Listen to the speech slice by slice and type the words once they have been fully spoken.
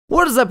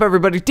What is up,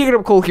 everybody?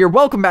 DigginUpCole here.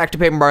 Welcome back to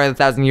Paper Mario: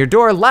 The 1000-Year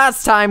Door.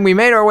 Last time, we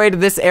made our way to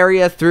this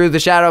area through the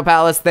Shadow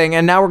Palace thing,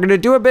 and now we're gonna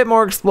do a bit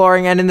more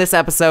exploring, and in this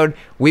episode,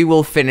 we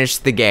will finish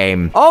the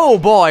game. Oh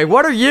boy,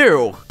 what are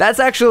you? That's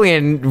actually a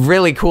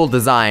really cool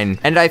design,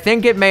 and I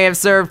think it may have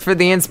served for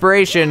the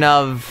inspiration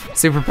of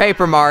Super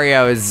Paper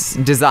Mario's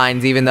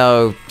designs, even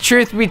though,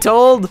 truth be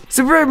told,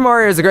 Super Paper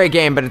Mario is a great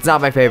game, but it's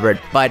not my favorite.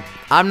 But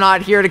I'm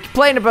not here to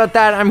complain about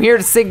that. I'm here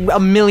to sing a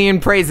million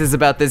praises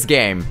about this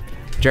game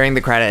during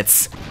the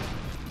credits.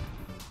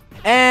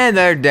 And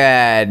they're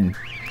dead.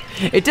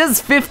 It does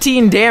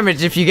 15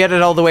 damage if you get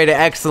it all the way to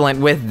excellent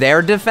with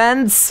their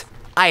defense.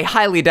 I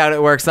highly doubt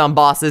it works on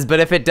bosses, but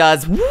if it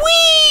does,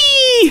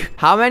 whee!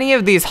 How many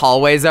of these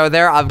hallways are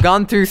there? I've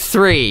gone through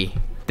 3.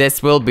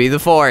 This will be the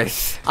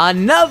 4th.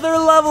 Another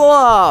level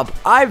up!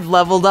 I've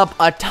leveled up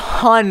a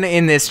ton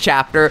in this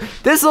chapter.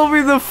 This will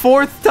be the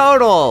 4th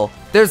total.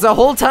 There's a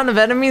whole ton of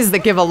enemies that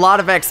give a lot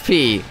of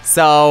XP,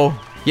 so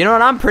you know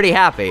what? I'm pretty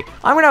happy.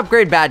 I'm gonna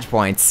upgrade badge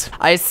points.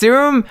 I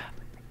assume.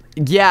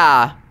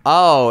 Yeah.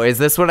 Oh, is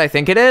this what I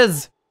think it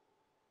is?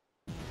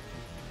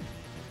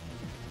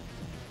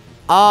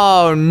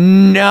 Oh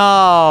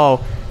no.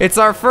 It's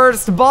our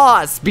first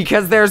boss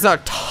because there's a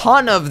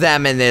ton of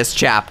them in this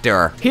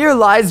chapter. Here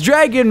lies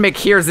Dragon Mick,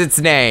 here's its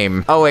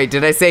name. Oh wait,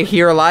 did I say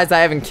here lies?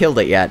 I haven't killed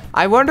it yet.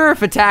 I wonder if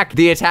the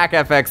attack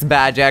FX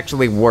badge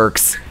actually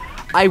works.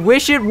 I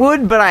wish it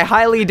would, but I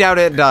highly doubt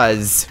it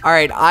does. All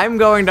right, I'm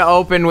going to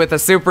open with a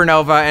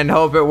supernova and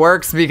hope it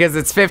works because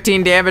it's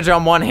 15 damage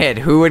on one hit.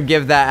 Who would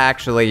give that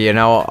actually? You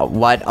know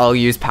what? I'll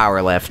use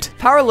power lift.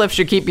 Power lift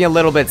should keep me a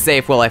little bit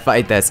safe while I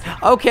fight this.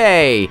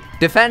 Okay,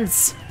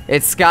 defense,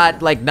 it's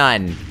got like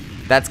none.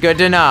 That's good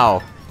to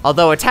know.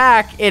 Although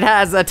attack, it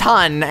has a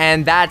ton,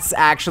 and that's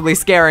actually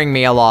scaring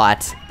me a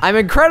lot. I'm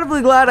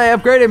incredibly glad I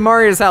upgraded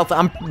Mario's health.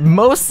 I'm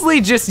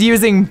mostly just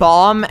using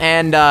bomb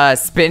and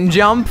spin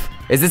jump.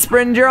 Is it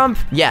spin jump?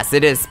 Yes,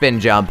 it is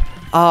spin jump.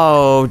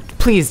 Oh,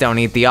 please don't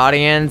eat the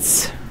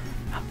audience.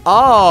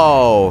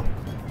 Oh.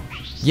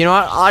 You know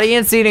what?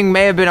 Audience eating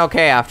may have been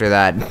okay after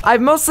that.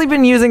 I've mostly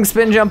been using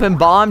spin jump and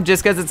bomb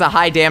just because it's a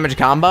high damage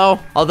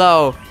combo.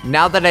 Although,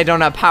 now that I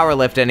don't have power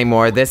lift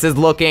anymore, this is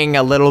looking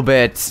a little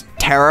bit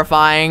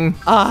terrifying.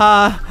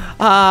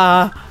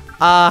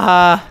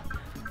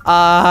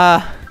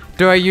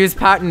 Do I use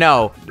power?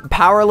 No.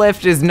 Power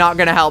lift is not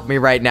gonna help me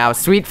right now.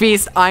 Sweet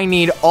Feast, I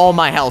need all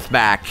my health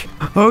back.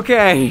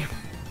 Okay.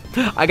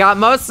 I got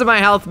most of my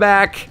health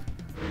back.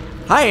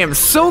 I am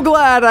so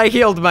glad I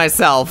healed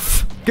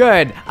myself.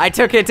 Good. I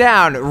took it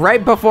down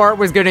right before it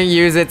was gonna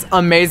use its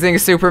amazing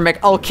Super Mick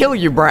I'll kill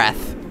you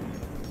breath.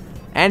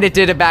 And it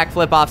did a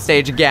backflip off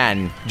stage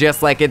again.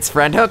 Just like its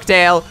friend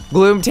Hooktail,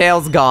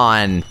 Gloomtail's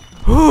gone.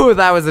 Whew,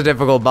 that was a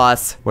difficult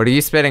boss. What are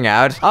you spitting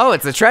out? Oh,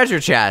 it's a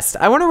treasure chest.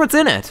 I wonder what's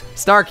in it.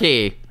 Star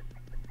key.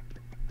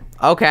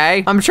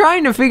 Okay. I'm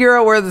trying to figure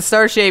out where the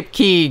star-shaped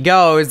key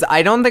goes.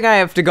 I don't think I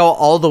have to go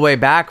all the way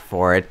back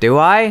for it, do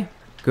I?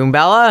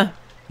 Goombella?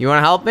 You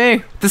wanna help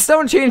me? The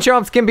stone chain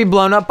shops can be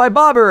blown up by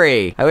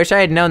Bobbery. I wish I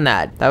had known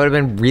that. That would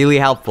have been really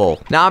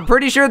helpful. Now, I'm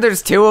pretty sure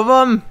there's 2 of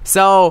them.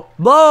 So,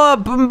 blow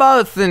up them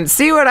both and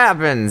see what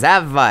happens.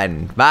 Have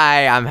fun.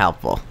 Bye, I'm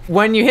helpful.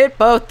 When you hit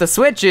both the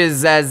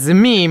switches as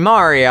me,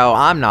 Mario,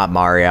 I'm not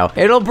Mario,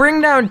 it'll bring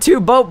down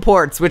 2 boat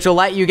ports, which will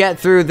let you get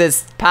through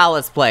this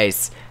palace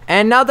place.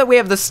 And now that we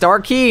have the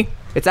star key,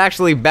 it's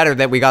actually better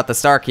that we got the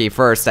star key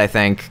first, I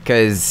think,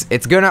 because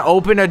it's gonna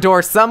open a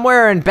door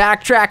somewhere and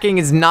backtracking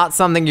is not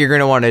something you're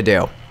gonna wanna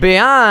do.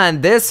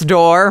 Beyond this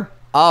door,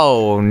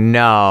 oh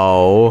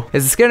no.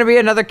 Is this gonna be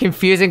another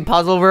confusing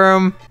puzzle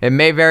room? It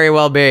may very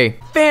well be.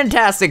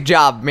 Fantastic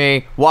job,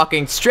 me,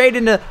 walking straight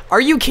into,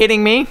 are you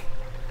kidding me?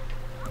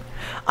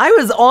 I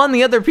was on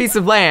the other piece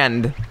of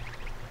land.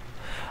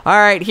 All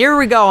right, here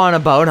we go on a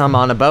boat. I'm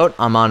on a boat.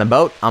 I'm on a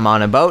boat. I'm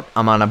on a boat.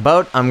 I'm on a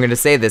boat. I'm gonna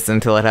say this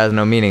until it has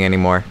no meaning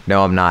anymore.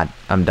 No, I'm not.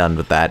 I'm done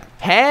with that.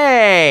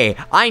 Hey,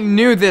 I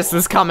knew this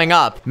was coming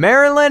up.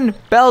 Marilyn,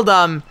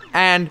 Beldum,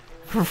 and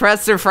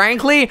Professor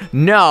Frankly?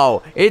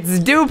 No, it's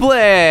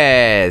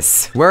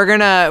Dupless. We're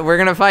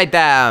gonna fight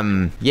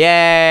them. Yay!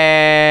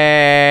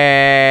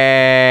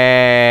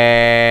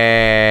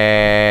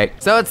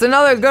 So it's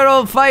another good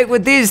old fight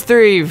with these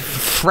 3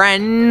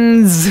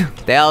 friends.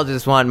 They all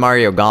just want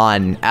Mario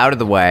gone, out of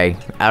the way,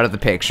 out of the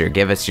picture.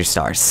 Give us your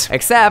stars.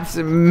 Except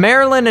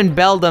Marilyn and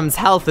Beldum's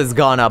health has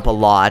gone up a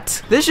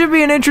lot. This should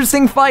be an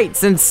interesting fight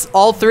since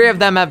all 3 of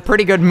them have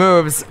pretty good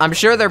moves. I'm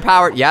sure they're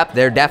powered. Yep,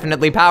 they're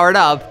definitely powered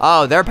up.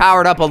 Oh, they're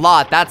powered up a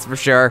lot, that's for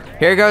sure.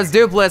 Here goes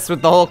Dupless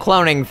with the whole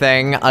cloning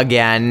thing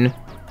again.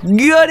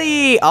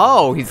 Goody!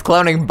 Oh, he's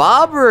cloning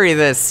Bobbery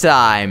this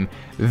time.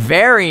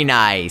 Very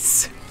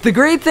nice. The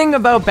great thing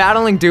about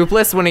battling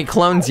Dupless when he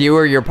clones you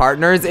or your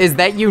partners is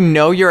that you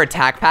know your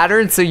attack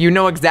pattern, so you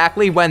know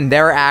exactly when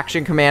their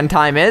action command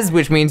time is,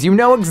 which means you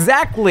know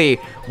exactly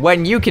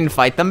when you can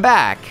fight them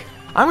back.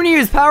 I'm gonna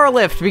use Power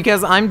Lift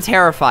because I'm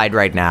terrified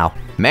right now.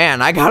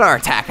 Man, I got our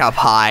attack up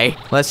high.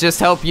 Let's just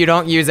hope you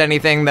don't use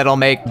anything that'll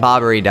make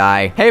Bobbery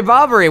die. Hey,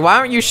 Bobbery, why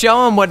don't you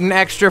show him what an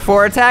extra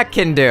 4 attack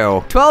can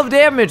do? 12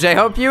 damage, I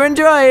hope you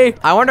enjoy.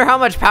 I wonder how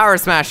much Power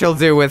Smash you'll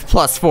do with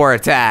 +4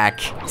 attack.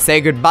 Say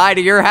goodbye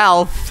to your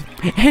health.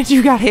 And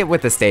you got hit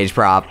with the stage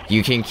prop.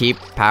 You can keep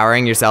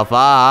powering yourself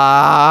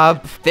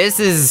up. This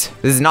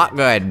is not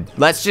good.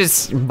 Let's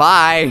just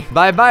bye.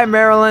 Bye-bye,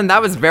 Marilyn. That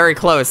was very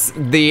close.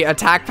 The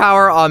attack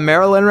power on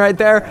Marilyn right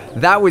there,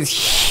 that was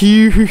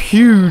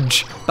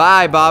huge.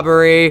 Bye,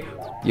 Bobbery.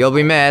 You'll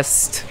be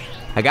missed.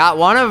 I got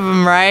one of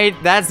them right.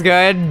 That's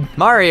good.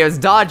 Mario's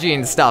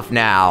dodging stuff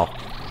now.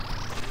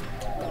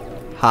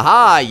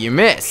 Haha, you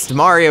missed.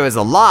 Mario is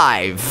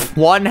alive.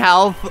 1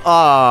 health.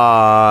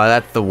 Oh,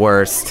 that's the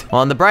worst.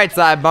 Well, on the bright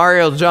side,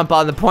 Mario will jump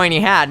on the pointy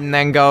hat and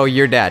then go,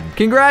 you're dead.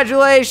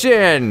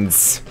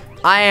 Congratulations.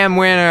 I am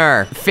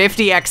winner.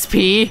 50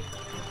 XP.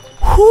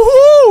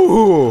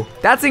 Woohoo!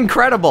 That's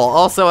incredible.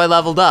 Also, I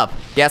leveled up.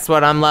 Guess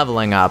what I'm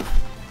leveling up?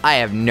 I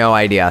have no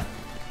idea.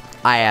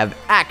 I have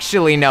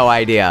actually no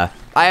idea.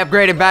 I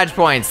upgraded badge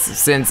points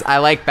since I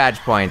like badge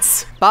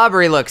points.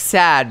 Bobbery looks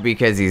sad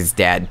because he's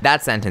dead.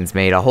 That sentence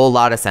made a whole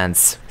lot of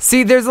sense.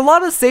 See, there's a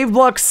lot of save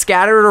blocks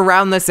scattered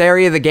around this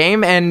area of the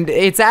game, and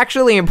it's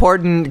actually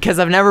important because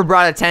I've never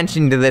brought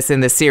attention to this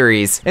in the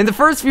series. In the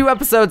first few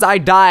episodes, I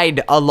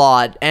died a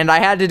lot, and I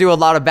had to do a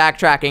lot of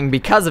backtracking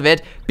because of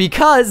it,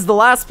 because the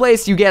last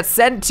place you get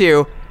sent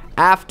to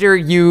after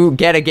you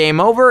get a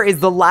game over is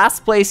the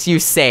last place you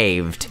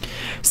saved.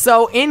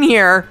 So in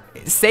here,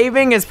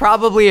 saving is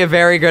probably a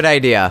very good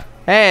idea.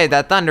 Hey,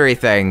 that thundery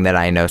thing that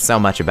I know so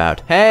much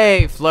about.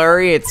 Hey,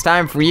 Flurry, it's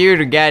time for you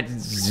to get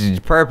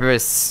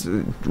purpose.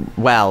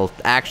 Well,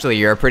 actually,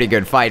 you're a pretty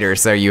good fighter,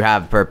 so you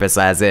have purpose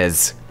as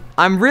is.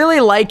 I'm really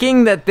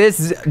liking that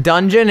this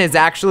dungeon is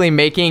actually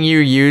making you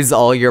use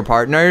all your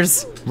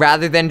partners,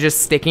 rather than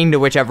just sticking to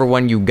whichever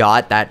one you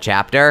got that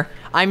chapter.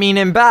 I mean,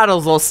 in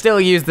battles, I'll still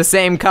use the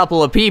same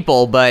couple of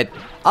people, but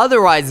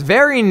otherwise,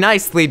 very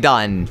nicely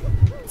done.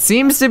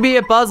 Seems to be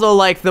a puzzle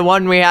like the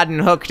one we had in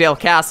Hookdale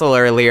Castle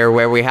earlier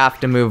where we have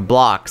to move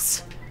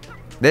blocks.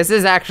 This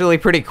is actually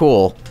pretty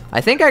cool. I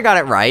think I got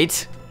it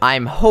right.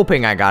 I'm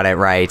hoping I got it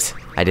right.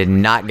 I did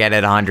not get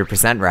it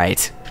 100%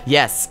 right.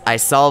 Yes, I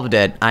solved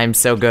it. I'm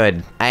so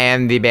good. I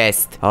am the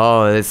best.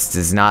 Oh, this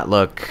does not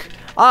look...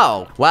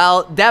 Oh,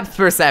 well, depth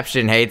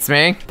perception hates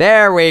me.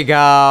 There we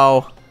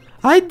go.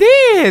 I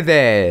did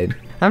it.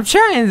 I'm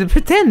trying to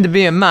pretend to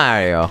be a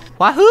Mario.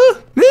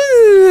 Wahoo!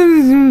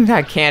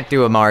 I can't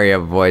do a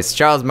Mario voice.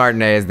 Charles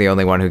Martinet is the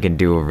only one who can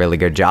do a really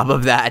good job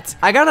of that.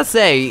 I gotta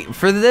say,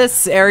 for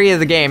this area of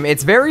the game,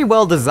 it's very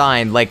well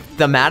designed, like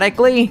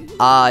thematically,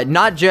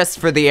 not just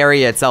for the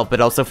area itself,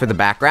 but also for the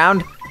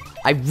background.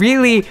 I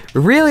really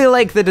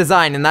like the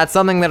design, and that's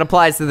something that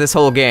applies to this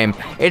whole game.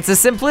 It's a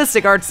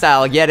simplistic art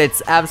style, yet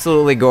it's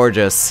absolutely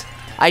gorgeous.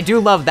 I do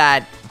love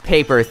that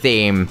paper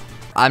theme.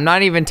 I'm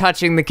not even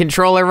touching the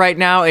controller right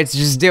now, it's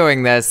just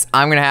doing this.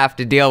 I'm gonna have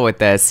to deal with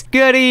this.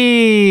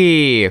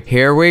 Goody!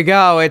 Here we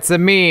go, it's a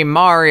me,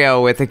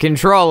 Mario, with a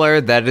controller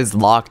that is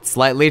locked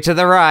slightly to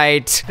the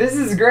right. This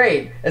is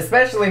great,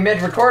 especially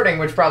mid-recording,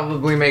 which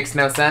probably makes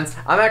no sense.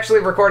 I'm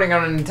actually recording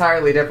on an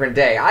entirely different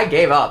day. I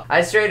gave up.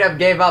 I straight up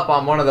gave up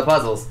on one of the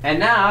puzzles. And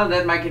now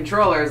that my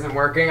controller isn't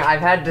working,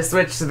 I've had to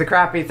switch to the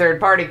crappy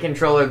third-party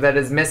controller that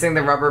is missing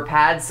the rubber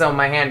pad, so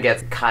my hand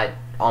gets cut.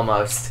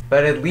 Almost.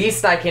 But at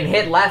least I can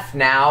hit left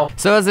now.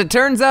 So as it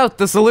turns out,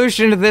 the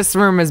solution to this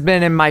room has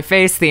been in my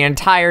face the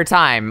entire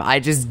time. I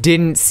just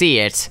didn't see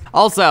it.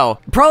 Also,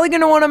 probably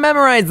gonna want to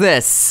memorize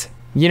this.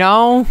 You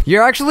know,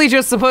 you're actually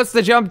just supposed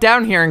to jump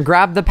down here and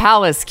grab the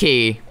palace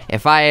key.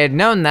 If I had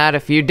known that a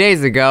few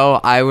days ago,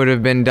 I would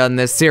have been done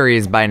this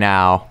series by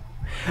now.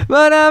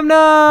 But I'm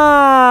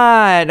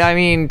not! I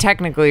mean,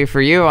 technically for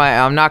you,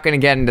 I'm not gonna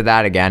get into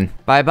that again.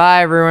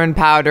 Bye-bye, Ruined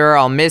Powder.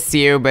 I'll miss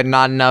you, but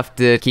not enough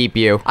to keep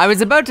you. I was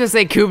about to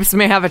say Koops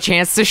may have a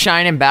chance to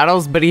shine in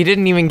battles, but he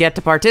didn't even get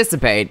to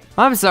participate.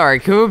 I'm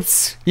sorry,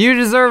 Koops. You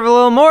deserve a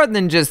little more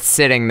than just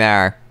sitting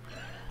there.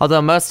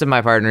 Although most of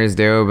my partners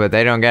do, but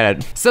they don't get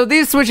it. So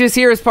these switches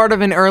here is part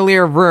of an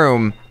earlier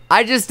room.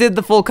 I just did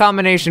the full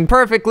combination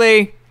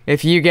perfectly.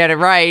 If you get it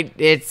right,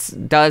 it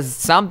does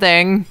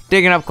something.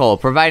 DigginUpCole,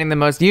 providing the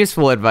most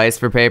useful advice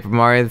for Paper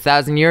Mario: The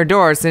 1,000-Year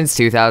Door since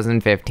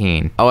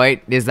 2015. Oh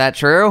wait, is that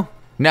true?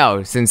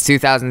 No, since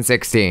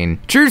 2016.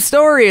 True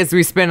story as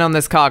we spin on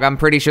this cog. I'm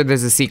pretty sure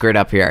there's a secret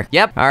up here.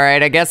 Yep,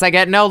 alright, I guess I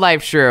get no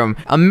life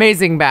shroom.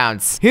 Amazing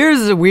bounce.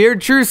 Here's a weird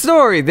true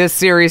story. This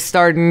series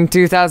started in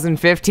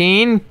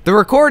 2015. The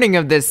recording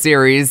of this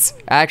series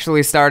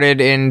actually started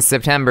in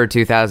September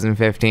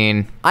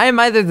 2015. I am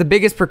either the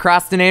biggest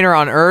procrastinator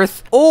on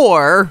Earth,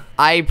 or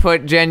I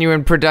put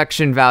genuine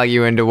production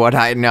value into what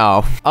I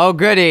know. Oh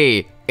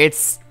goody,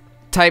 it's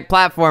type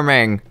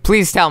platforming.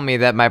 Please tell me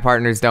that my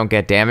partners don't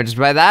get damaged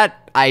by that.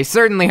 I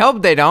certainly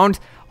hope they don't.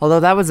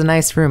 Although that was a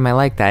nice room, I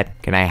like that.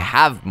 Can I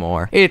have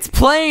more? It's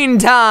plane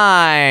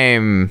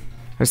time!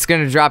 I'm just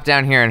gonna drop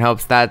down here in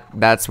hopes that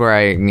that's where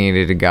I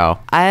needed to go.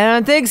 I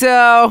don't think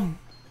so.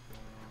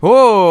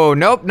 Oh,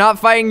 nope, not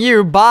fighting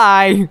you,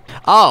 bye.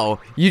 Oh,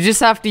 you just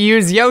have to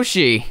use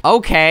Yoshi.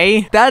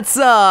 Okay, that's,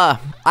 I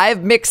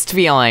have mixed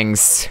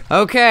feelings.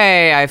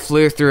 Okay, I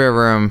flew through a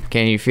room.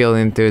 Can you feel the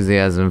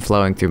enthusiasm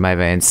flowing through my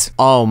veins?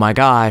 Oh my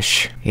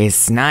gosh,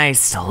 it's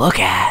nice to look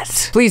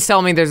at. Please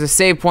tell me there's a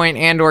save point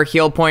and or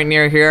heal point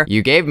near here.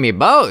 You gave me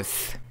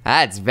both.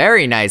 That's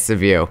very nice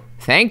of you.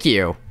 Thank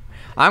you.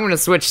 I'm gonna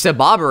switch to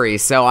Bobbery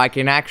so I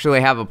can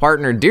actually have a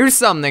partner do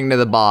something to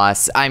the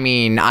boss. I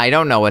mean, I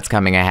don't know what's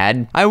coming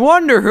ahead. I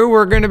wonder who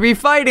we're gonna be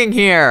fighting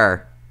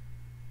here.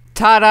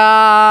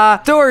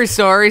 Ta-da!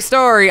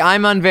 Story.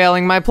 I'm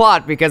unveiling my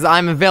plot because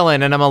I'm a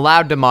villain and I'm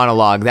allowed to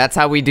monologue. That's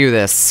how we do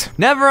this.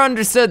 Never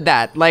understood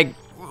that. Like,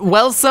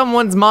 while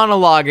someone's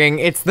monologuing,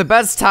 it's the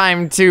best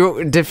time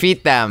to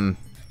defeat them.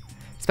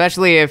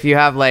 Especially if you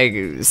have, like,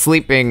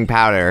 sleeping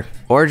powder.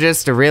 Or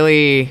just a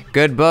really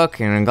good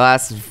book and a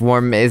glass of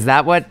warm... Is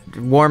that what...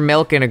 Warm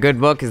milk in a good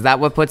book? Is that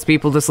what puts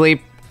people to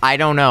sleep? I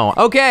don't know.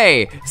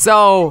 Okay,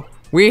 so...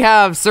 We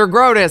have Sir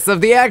Grotus of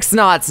the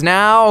X-Nauts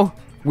now.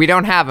 We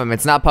don't have him.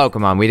 It's not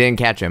Pokemon. We didn't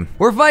catch him.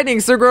 We're fighting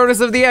Sir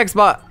Grotus of the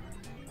Xbox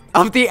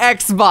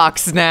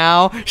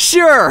now.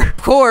 Sure. Of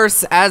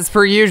course, as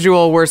per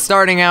usual, we're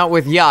starting out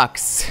with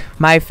Yucks.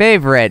 My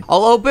favorite.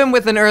 I'll open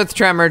with an Earth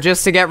Tremor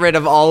just to get rid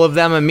of all of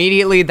them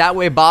immediately. That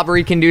way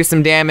Bobbery can do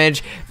some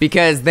damage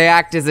because they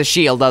act as a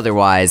shield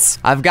otherwise.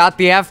 I've got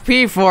the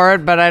FP for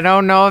it, but I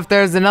don't know if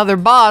there's another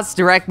boss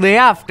directly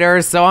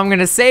after, so I'm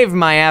gonna save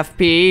my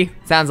FP.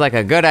 Sounds like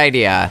a good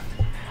idea.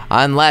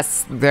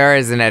 Unless there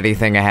isn't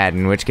anything ahead,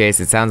 in which case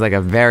it sounds like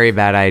a very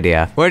bad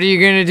idea. What are you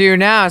gonna do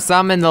now?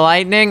 Summon the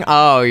lightning?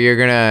 Oh, you're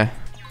gonna...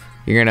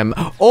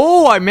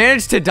 Oh, I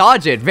managed to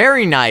dodge it.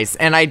 Very nice.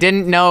 And I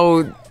didn't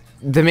know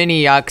the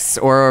mini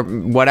Yucks, or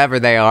whatever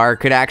they are,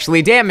 could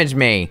actually damage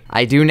me.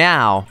 I do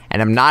now,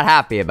 and I'm not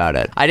happy about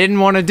it. I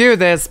didn't want to do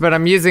this, but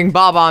I'm using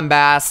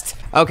Bob-Ombast.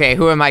 Okay,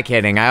 who am I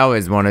kidding? I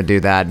always want to do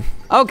that.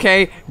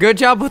 Okay, good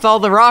job with all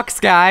the rocks,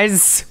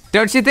 guys.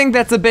 Don't you think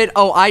that's a bit,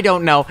 oh, I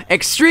don't know,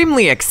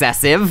 extremely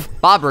excessive?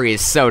 Bobbery is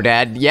so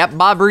dead. Yep,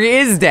 Bobbery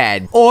is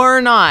dead. Or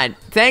not.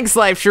 Thanks,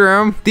 Life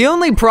Shroom. The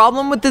only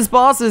problem with this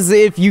boss is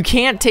if you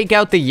can't take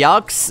out the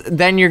Yucks,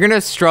 then you're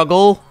gonna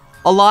struggle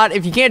a lot.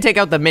 If you can't take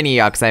out the mini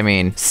Yucks, I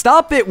mean.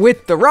 Stop it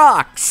with the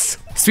rocks!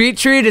 Sweet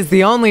Treat is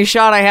the only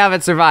shot I have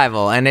at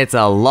survival, and it's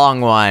a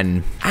long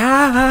one.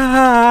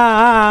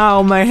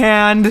 Ow, my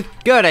hand.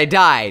 Good, I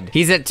died.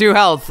 He's at 2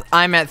 health,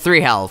 I'm at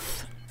 3 health.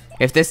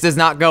 If this does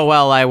not go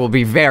well, I will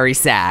be very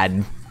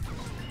sad.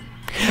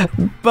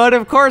 But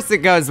of course it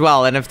goes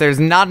well, and if there's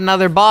not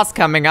another boss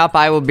coming up,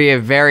 I will be a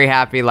very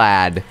happy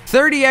lad.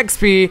 30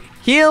 XP,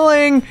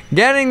 healing,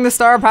 getting the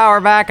star power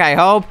back, I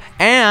hope,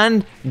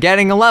 and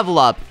getting a level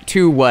up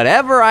to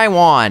whatever I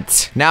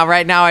want. Now,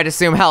 right now, I'd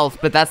assume health,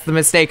 but that's the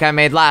mistake I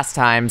made last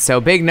time, so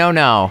big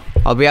no-no.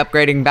 I'll be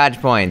upgrading badge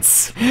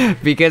points,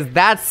 because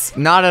that's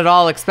not at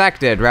all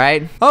expected,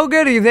 right? Oh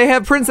goody, they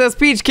have Princess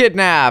Peach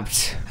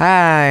kidnapped.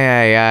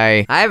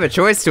 I have a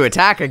choice to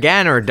attack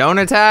again or don't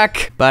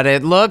attack, but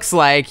it looks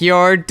like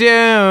you're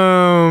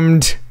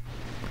doomed.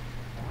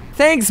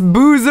 Thanks,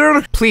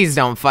 Boozer. Please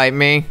don't fight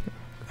me.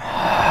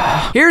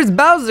 Here's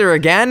Bowser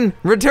again,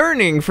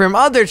 returning from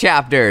other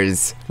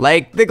chapters,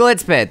 like the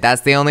Glitz Pit.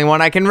 That's the only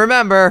one I can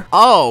remember.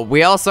 Oh,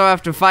 we also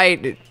have to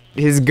fight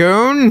his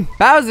goon?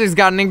 Bowser's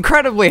got an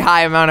incredibly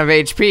high amount of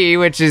HP,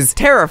 which is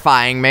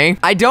terrifying me.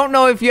 I don't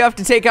know if you have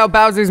to take out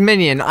Bowser's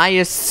minion. I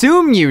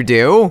assume you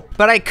do,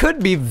 but I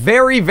could be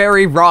very,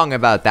 very wrong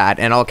about that,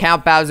 and I'll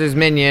count Bowser's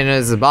minion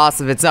as a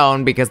boss of its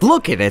own because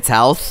look at its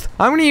health.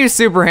 I'm gonna use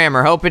Super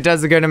Hammer, hope it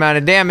does a good amount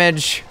of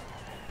damage.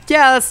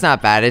 Yeah, that's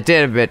not bad. It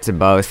did a bit to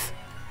both.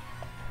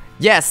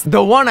 Yes,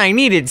 the one I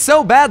needed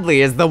so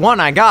badly is the one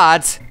I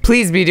got.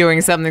 Please be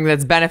doing something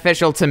that's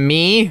beneficial to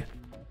me.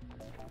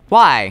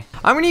 Why?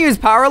 I'm gonna use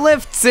Power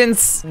Lift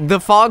since the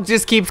fog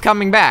just keeps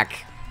coming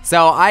back.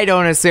 So I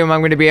don't assume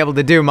I'm gonna be able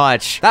to do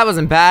much. That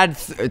wasn't bad.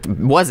 It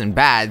wasn't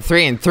bad.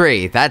 3 and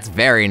 3. That's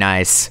very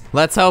nice.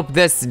 Let's hope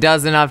this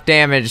does enough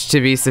damage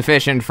to be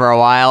sufficient for a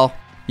while.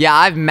 Yeah,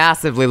 I've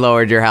massively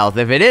lowered your health.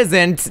 If it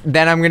isn't,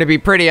 then I'm gonna be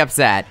pretty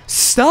upset.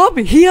 Stop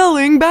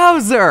healing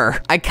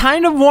Bowser! I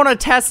kind of want to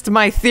test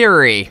my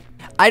theory.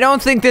 I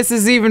don't think this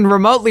is even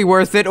remotely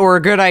worth it or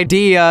a good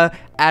idea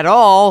at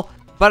all,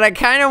 but I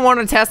kind of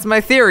want to test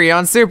my theory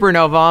on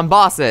Supernova on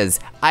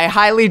bosses. I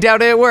highly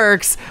doubt it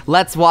works.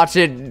 Let's watch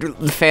it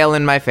fail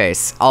in my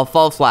face. I'll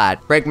fall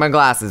flat, break my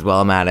glasses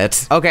while I'm at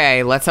it.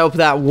 Okay, let's hope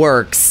that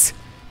works.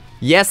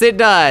 Yes, it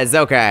does.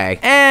 Okay.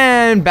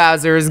 And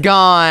Bowser is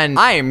gone.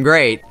 I am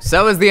great.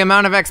 So is the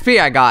amount of XP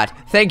I got.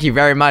 Thank you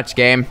very much,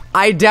 game.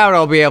 I doubt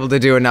I'll be able to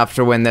do enough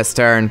to win this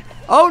turn.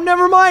 Oh,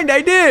 never mind.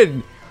 I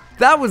did.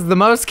 That was the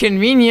most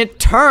convenient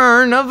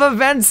turn of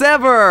events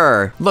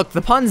ever. Look,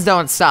 the puns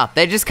don't stop.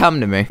 They just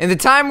come to me. In the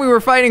time we were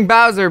fighting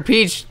Bowser,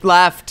 Peach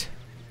left.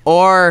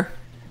 Or,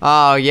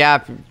 oh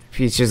yeah,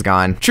 Peach is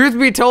gone. Truth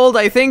be told,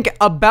 I think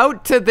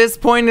about to this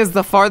point is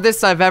the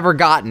farthest I've ever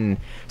gotten.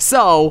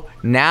 So,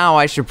 now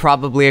I should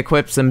probably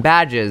equip some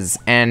badges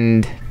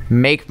and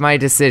make my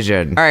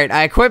decision. All right,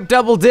 I equipped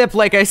double dip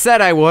like I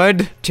said I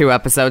would 2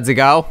 episodes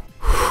ago.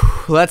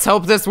 Let's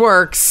hope this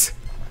works.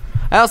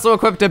 I also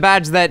equipped a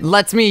badge that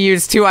lets me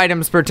use 2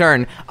 items per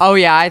turn. Oh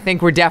yeah, I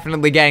think we're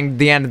definitely getting to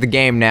the end of the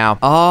game now.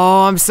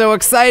 Oh, I'm so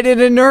excited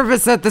and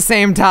nervous at the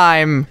same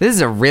time. This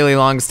is a really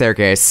long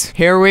staircase.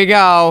 Here we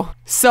go.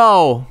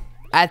 So,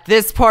 at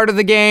this part of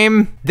the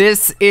game,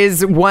 this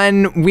is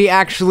when we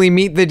actually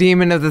meet the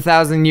demon of the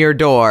 1,000-year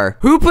door.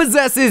 Who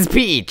possesses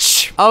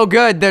Peach? Oh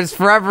good, there's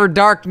forever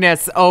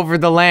darkness over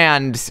the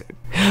land.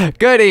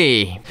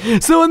 Goody.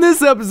 So in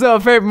this episode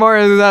of Paper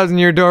Mario the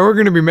 1,000-Year Door, we're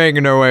gonna be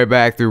making our way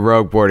back through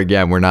Rogueport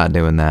again. We're not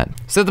doing that.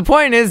 So the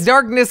point is,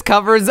 darkness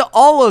covers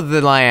all of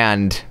the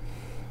land.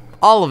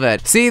 All of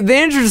it. See, the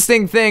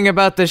interesting thing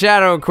about the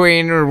Shadow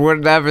Queen, or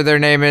whatever their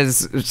name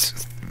is,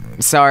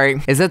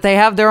 sorry, is that they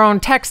have their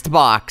own text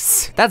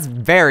box. That's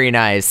very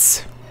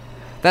nice.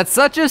 That's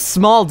such a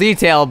small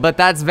detail, but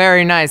that's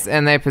very nice,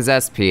 and they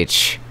possess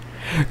Peach.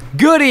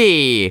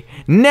 Goody!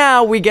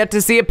 Now we get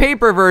to see a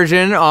paper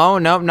version. Oh,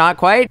 nope, not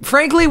quite.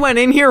 Frankly went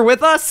in here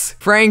with us.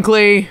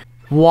 Frankly,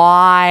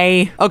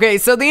 why? Okay,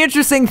 so the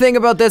interesting thing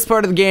about this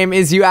part of the game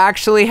is you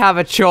actually have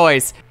a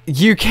choice.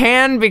 You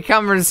can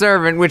become a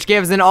servant, which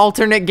gives an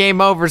alternate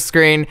game over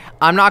screen.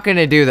 I'm not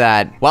gonna do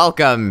that.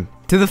 Welcome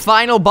to the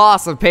final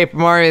boss of Paper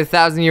Mario the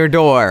 1,000-Year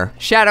Door.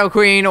 Shadow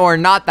Queen, or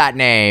not that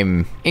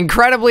name.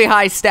 Incredibly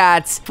high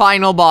stats,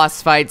 final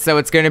boss fight, so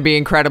it's gonna be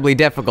incredibly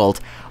difficult.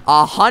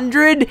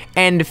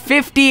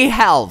 150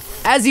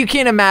 health. As you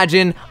can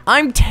imagine,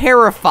 I'm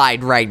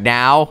terrified right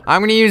now.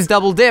 I'm gonna use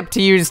double dip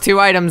to use 2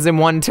 items in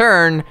 1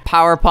 turn.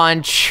 Power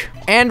punch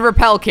and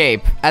repel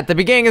cape. At the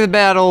beginning of the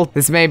battle,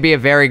 this may be a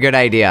very good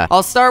idea.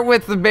 I'll start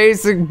with the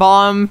basic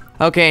bomb.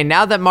 Okay,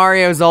 now that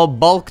Mario's all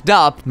bulked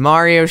up,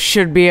 Mario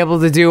should be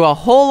able to do a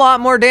whole lot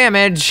more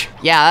damage.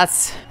 Yeah,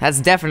 that's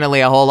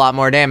definitely a whole lot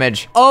more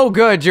damage. Oh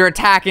good, your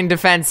attack and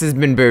defense has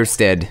been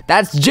boosted.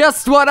 That's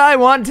just what I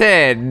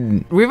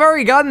wanted. We've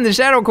already gotten the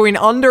Shadow Queen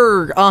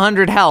under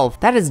 100 health.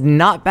 That is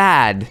not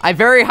bad. I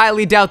very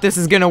highly doubt this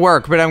is gonna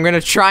work, but I'm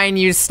gonna try and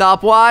use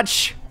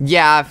stopwatch.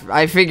 Yeah,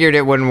 I figured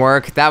it wouldn't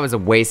work. That was a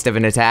waste of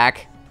an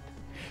attack.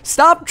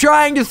 Stop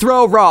trying to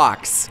throw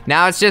rocks.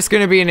 Now it's just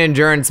gonna be an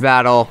endurance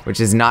battle, which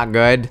is not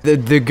good.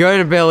 The good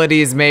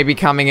abilities may be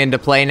coming into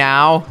play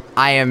now.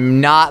 I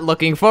am not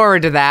looking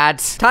forward to that.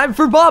 Time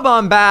for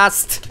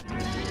Bob-Ombast.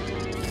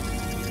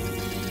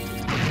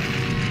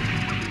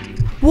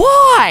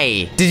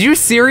 Why? Did you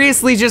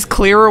seriously just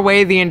clear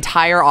away the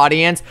entire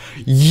audience?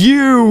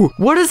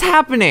 What is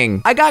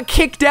happening? I got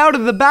kicked out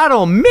of the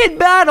battle,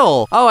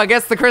 mid-battle. Oh, I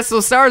guess the crystal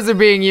stars are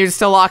being used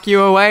to lock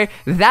you away.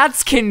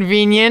 That's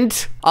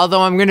convenient.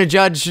 Although I'm gonna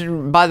judge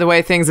by the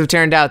way things have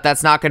turned out,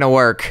 that's not gonna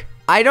work.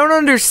 I don't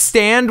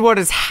understand what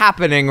is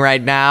happening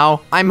right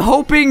now. I'm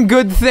hoping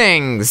good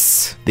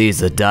things.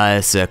 These are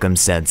dire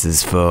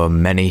circumstances for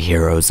many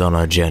heroes on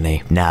our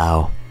journey.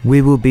 Now, we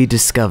will be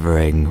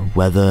discovering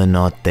whether or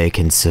not they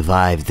can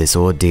survive this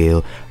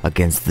ordeal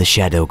against the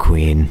Shadow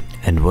Queen,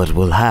 and what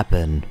will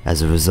happen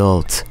as a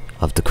result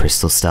of the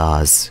crystal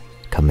stars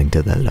coming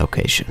to their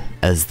location.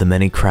 As the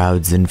many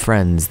crowds and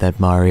friends that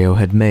Mario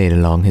had made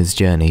along his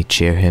journey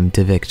cheer him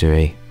to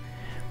victory,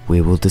 we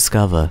will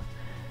discover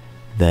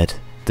that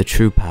the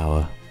true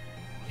power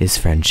is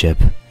friendship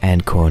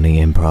and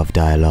corny improv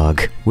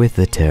dialogue with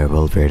a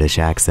terrible British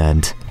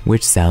accent,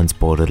 which sounds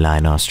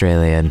borderline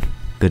Australian.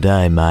 Good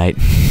day, mate.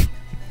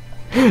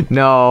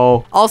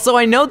 No. Also,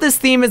 I know this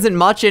theme isn't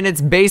much and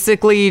it's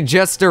basically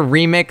just a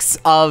remix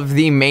of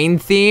the main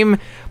theme,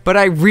 but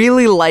I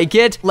really like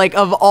it. Like,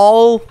 of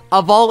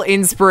all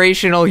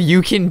inspirational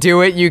you can do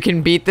it, you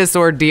can beat this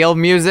ordeal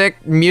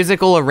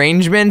musical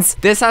arrangements,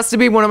 this has to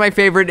be one of my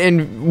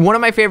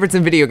favorites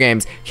in video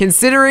games.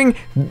 Considering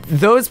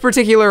those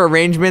particular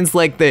arrangements,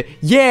 like the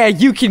yeah,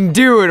 you can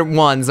do it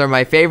ones are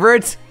my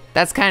favorites.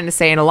 That's kind of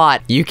saying a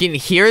lot. You can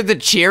hear the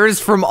cheers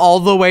from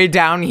all the way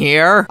down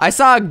here. I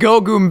saw a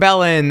Go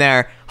Goombella in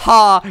there.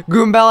 Ha,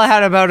 Goombella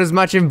had about as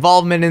much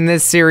involvement in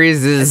this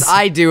series as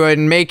I do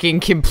in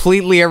making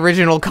completely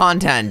original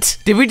content.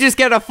 Did we just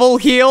get a full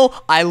heal?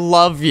 I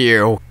love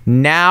you.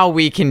 Now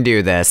we can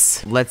do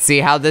this. Let's see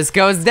how this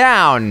goes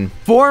down.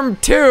 Form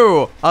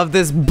 2 of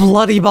this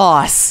bloody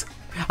boss.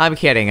 I'm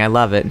kidding, I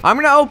love it. I'm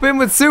gonna open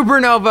with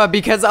Supernova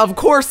because of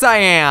course I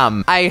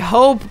am. I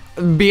hope,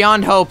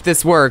 beyond hope,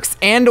 this works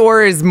and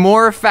or is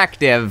more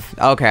effective.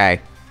 Okay.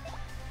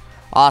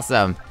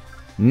 Awesome.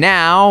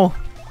 Now,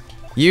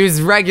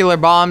 use regular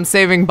bomb,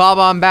 saving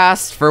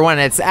Bob-Ombast for when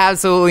it's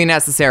absolutely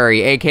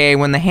necessary, aka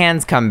when the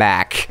hands come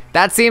back.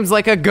 That seems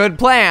like a good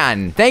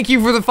plan. Thank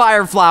you for the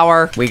fire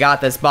flower. We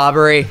got this,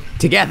 Bobbery.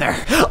 Together.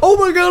 Oh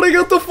my god, I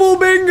got the full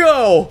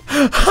bingo!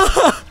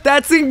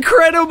 That's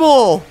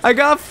incredible! I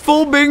got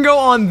full bingo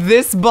on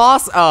this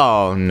boss.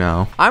 Oh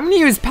no. I'm gonna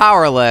use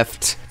Power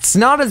Lift. It's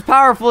not as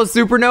powerful as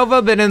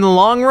Supernova, but in the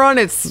long run,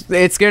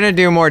 it's gonna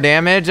do more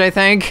damage, I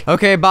think.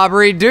 Okay,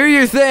 Bobbery, do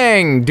your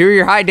thing. Do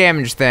your high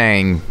damage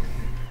thing.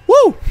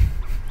 Woo!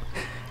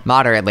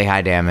 Moderately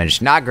high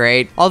damage, not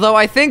great. Although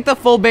I think the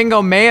full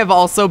bingo may have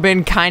also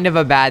been kind of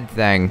a bad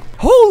thing.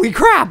 Holy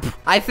crap!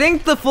 I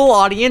think the full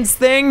audience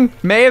thing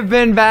may have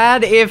been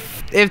bad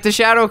if the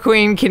Shadow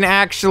Queen can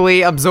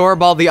actually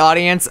absorb all the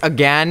audience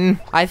again.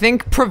 I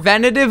think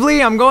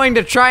preventatively, I'm going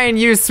to try and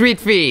use Sweet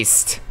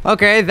Feast.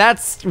 Okay,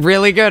 that's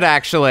really good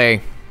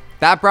actually.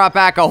 That brought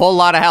back a whole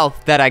lot of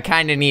health that I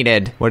kinda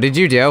needed. What did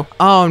you do?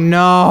 Oh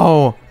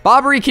no.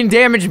 Bobbery can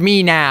damage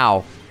me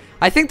now.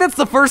 I think that's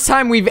the first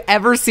time we've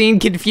ever seen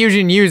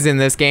Confusion used in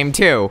this game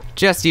too.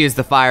 Just use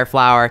the Fire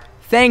Flower.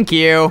 Thank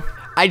you.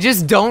 I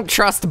just don't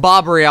trust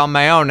Bobbery on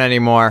my own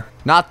anymore.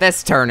 Not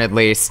this turn at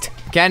least.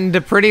 Getting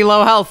to pretty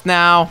low health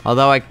now.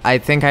 Although I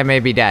think I may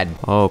be dead.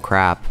 Oh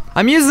crap.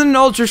 I'm using an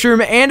Ultra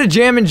Shroom and a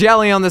Jam and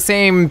Jelly on the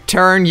same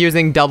turn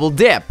using Double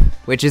Dip,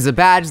 which is a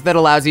badge that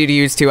allows you to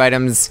use 2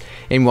 items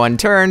in 1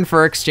 turn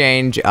for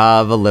exchange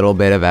of a little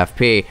bit of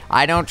FP.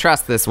 I don't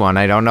trust this one.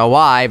 I don't know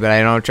why, but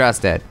I don't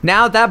trust it.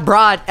 Now that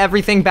brought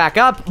everything back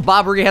up,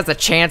 Bobbery has a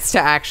chance to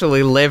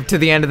actually live to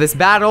the end of this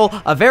battle.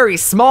 A very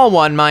small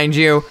one, mind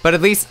you, but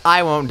at least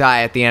I won't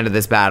die at the end of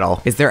this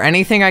battle. Is there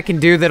anything I can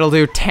do that'll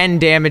do 10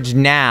 damage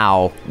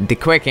now? The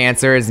quick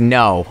answer is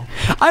no.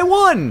 I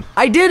won!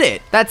 I did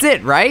it! That's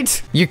it, right?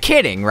 You're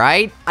kidding,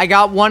 right? I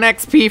got 1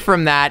 XP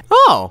from that.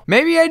 Oh,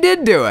 maybe I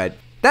did do it.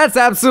 That's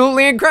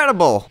absolutely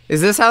incredible.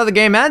 Is this how the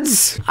game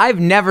ends? I've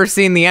never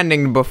seen the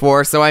ending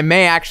before, so I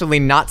may actually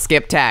not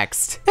skip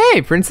text.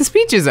 Hey, Princess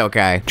Peach is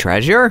okay.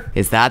 Treasure?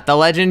 Is that the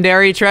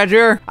legendary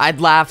treasure? I'd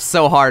laugh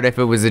so hard if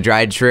it was a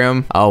dried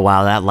shroom. Oh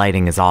wow, that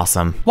lighting is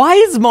awesome. Why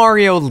is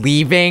Mario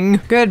leaving?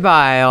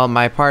 Goodbye, all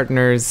my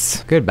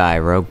partners. Goodbye,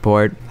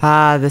 Rogueport.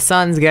 Ah, the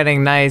sun's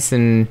getting nice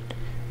and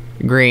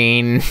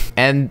green,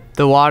 and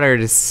the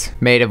water's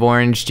made of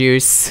orange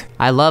juice.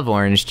 I love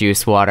orange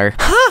juice water.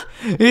 Ha!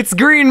 It's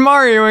Green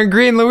Mario and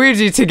Green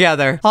Luigi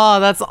together. Oh,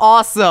 that's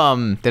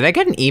awesome. Did I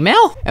get an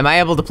email? Am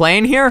I able to play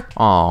in here?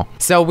 Oh,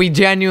 so we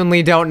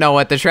genuinely don't know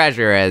what the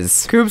treasure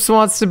is. Koops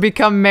wants to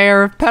become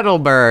mayor of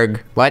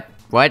Petalburg. What?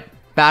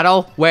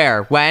 Battle?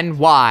 Where? When?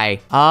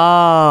 Why?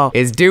 Oh,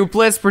 is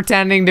Dupless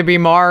pretending to be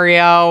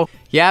Mario?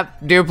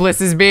 Yep,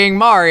 Dupless is being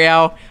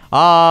Mario.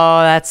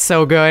 Oh, that's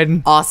so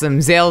good.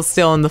 Awesome, Zale's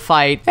still in the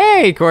fight.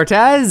 Hey,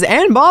 Cortez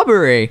and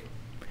Bobbery.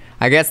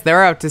 I guess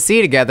they're out to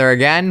sea together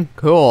again.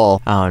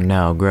 Cool. Oh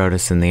no,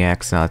 Grotus and the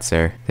X-Nuts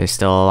they're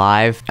still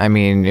alive? I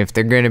mean, if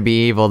they're gonna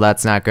be evil,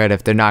 that's not good.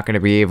 If they're not gonna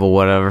be evil,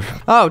 whatever.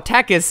 Oh,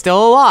 Tech is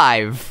still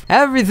alive.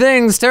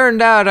 Everything's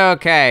turned out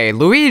okay.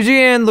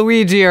 Luigi and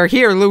Luigi are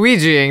here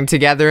Luigiing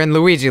together in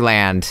Luigi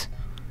Land.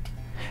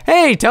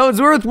 Hey,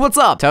 Toadsworth, what's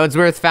up?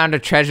 Toadsworth found a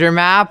treasure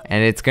map,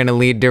 and it's gonna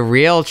lead to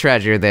real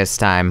treasure this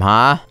time,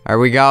 huh? Are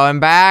we going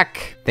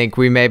back? Think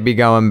we may be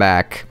going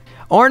back.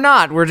 Or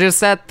not, we're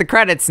just at the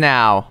credits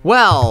now.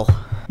 Well,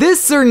 this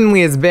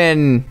certainly has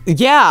been,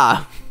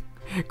 yeah.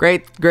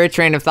 Great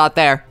train of thought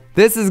there.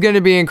 This is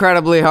gonna be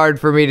incredibly hard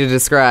for me to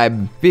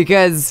describe,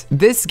 because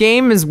this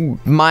game is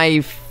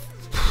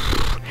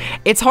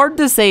it's hard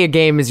to say a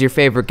game is your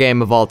favorite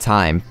game of all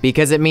time,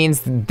 because it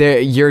means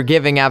you're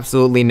giving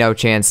absolutely no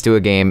chance to a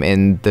game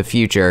in the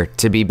future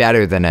to be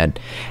better than it.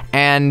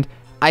 And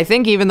I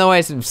think even though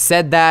I've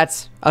said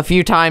that a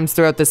few times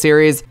throughout the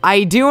series,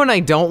 I do and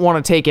I don't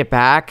want to take it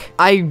back.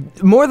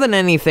 More than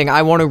anything,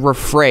 I want to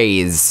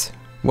rephrase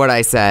what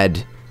I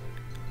said.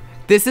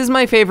 This is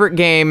my favorite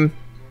game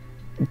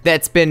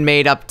that's been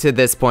made up to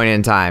this point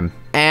in time.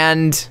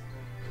 And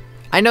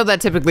I know that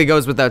typically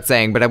goes without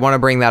saying, but I want to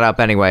bring that up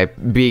anyway,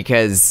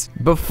 because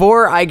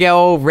before I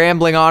go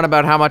rambling on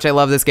about how much I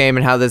love this game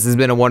and how this has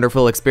been a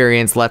wonderful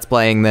experience let's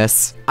playing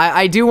this,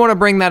 I do want to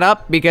bring that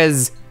up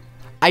because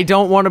I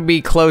don't want to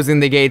be closing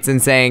the gates and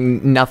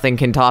saying nothing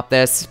can top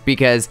this,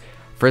 because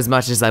for as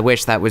much as I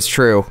wish that was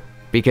true,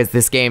 because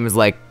this game is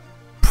like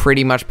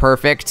pretty much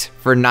perfect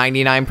for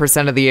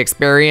 99% of the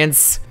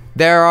experience,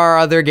 there are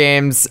other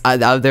games,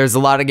 there's a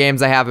lot of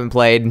games I haven't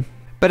played,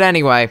 but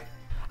anyway,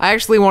 I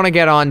actually want to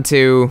get on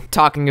to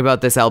talking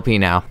about this LP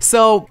now.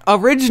 So,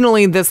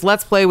 originally this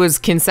Let's Play was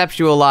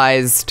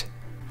conceptualized,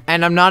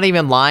 and I'm not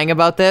even lying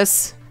about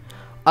this,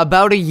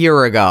 about a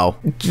year ago.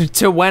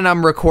 To when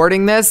I'm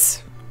recording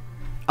this,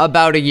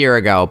 about a year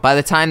ago. By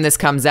the time this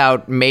comes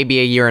out, maybe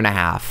a year and a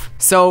half.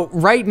 So,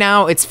 right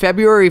now, it's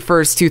February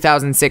 1st,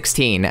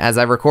 2016, as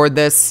I record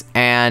this,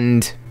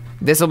 and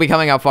this will be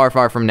coming out far,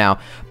 far from now.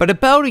 But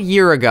about a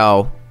year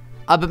ago,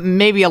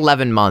 maybe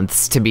 11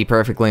 months, to be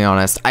perfectly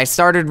honest, I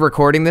started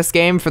recording this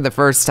game for the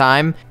first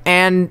time,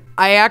 and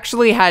I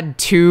actually had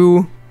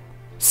 2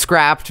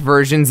 scrapped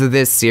versions of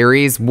this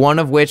series, one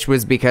of which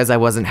was because I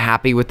wasn't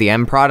happy with the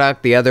end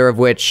product, the other of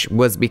which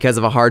was because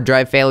of a hard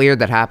drive failure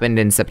that happened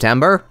in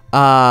September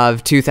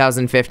of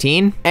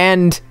 2015.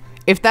 And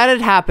if that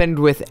had happened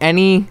with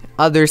any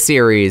other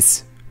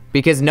series,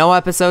 because no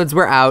episodes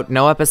were out,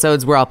 no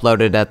episodes were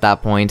uploaded at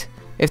that point,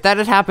 if that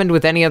had happened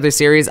with any other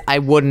series, I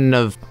wouldn't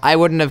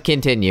have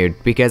continued,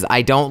 because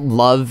I don't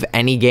love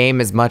any game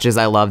as much as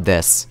I love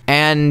this.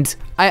 And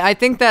I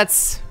think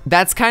that's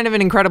kind of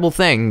an incredible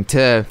thing,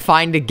 to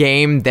find a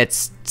game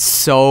that's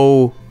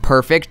so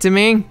perfect to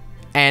me,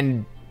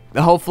 and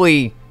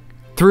hopefully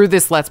through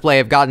this Let's Play,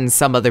 I've gotten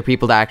some other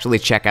people to actually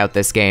check out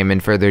this game in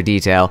further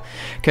detail,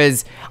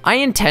 because I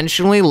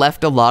intentionally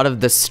left a lot of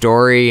the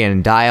story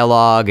and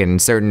dialogue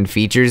and certain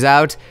features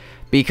out,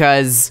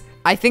 because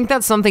I think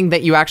that's something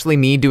that you actually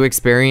need to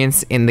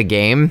experience in the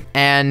game,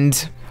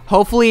 and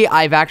hopefully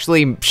I've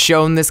actually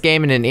shown this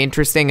game in an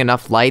interesting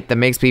enough light that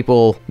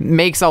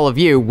makes all of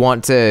you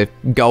want to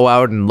go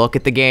out and look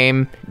at the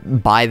game,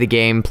 buy the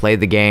game, play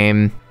the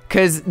game.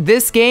 Because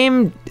this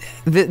game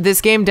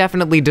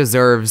definitely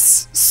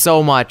deserves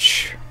so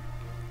much,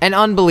 an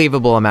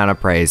unbelievable amount of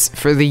praise.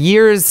 For the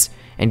years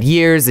and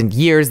years and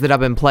years that I've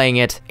been playing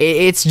it,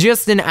 it's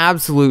just an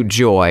absolute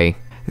joy.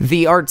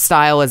 The art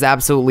style is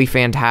absolutely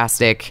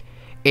fantastic.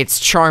 It's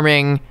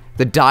charming.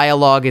 The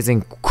dialogue is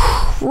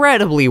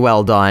incredibly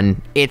well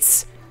done.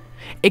 It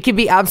can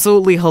be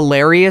absolutely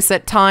hilarious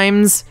at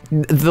times.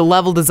 The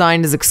level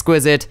design is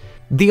exquisite.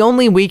 The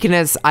only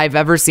weakness I've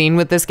ever seen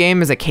with this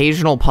game is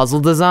occasional puzzle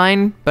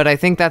design, but I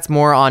think that's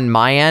more on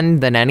my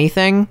end than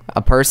anything,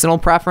 a personal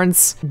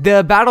preference.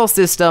 The battle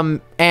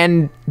system,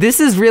 and this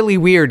is really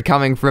weird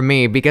coming from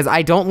me because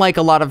I don't like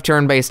a lot of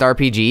turn-based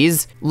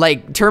RPGs.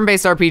 Like,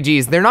 turn-based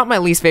RPGs, they're not my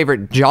least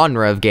favorite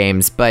genre of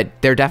games, but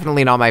they're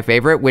definitely not my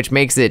favorite, which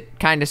makes it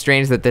kind of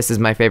strange that this is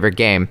my favorite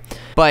game.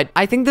 But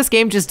I think this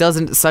game just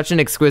does such an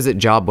exquisite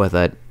job with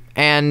it,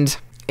 and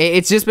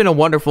it's just been a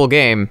wonderful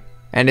game.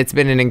 And it's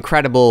been an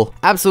incredible,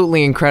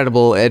 absolutely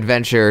incredible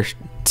adventure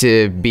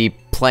to be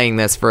playing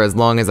this for as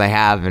long as I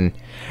have and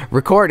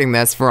recording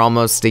this for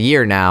almost a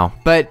year now.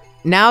 But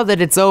now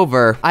that it's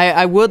over,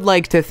 I would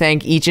like to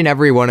thank each and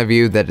every one of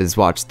you that has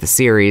watched the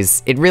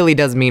series. It really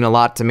does mean a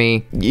lot to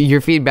me.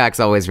 Your feedback's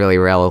always really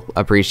well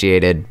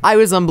appreciated. I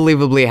was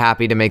unbelievably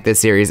happy to make this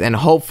series, and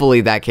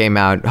hopefully that came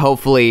out.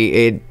 Hopefully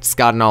it's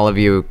gotten all of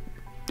you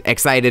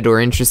excited or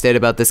interested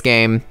about this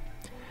game.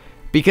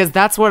 Because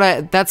that's what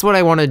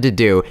I wanted to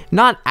do.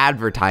 Not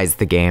advertise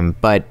the game,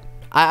 but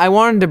I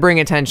wanted to bring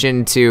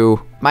attention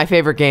to my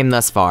favorite game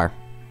thus far.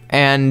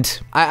 And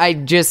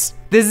this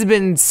has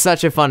been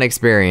such a fun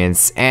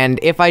experience. And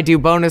if I do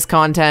bonus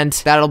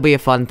content, that'll be a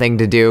fun thing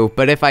to do.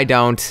 But if I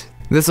don't,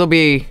 this will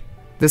be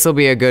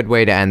a good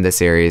way to end the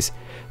series.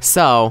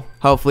 So,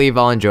 hopefully you've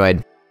all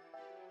enjoyed.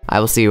 I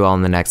will see you all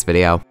in the next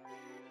video.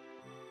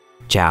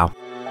 Ciao.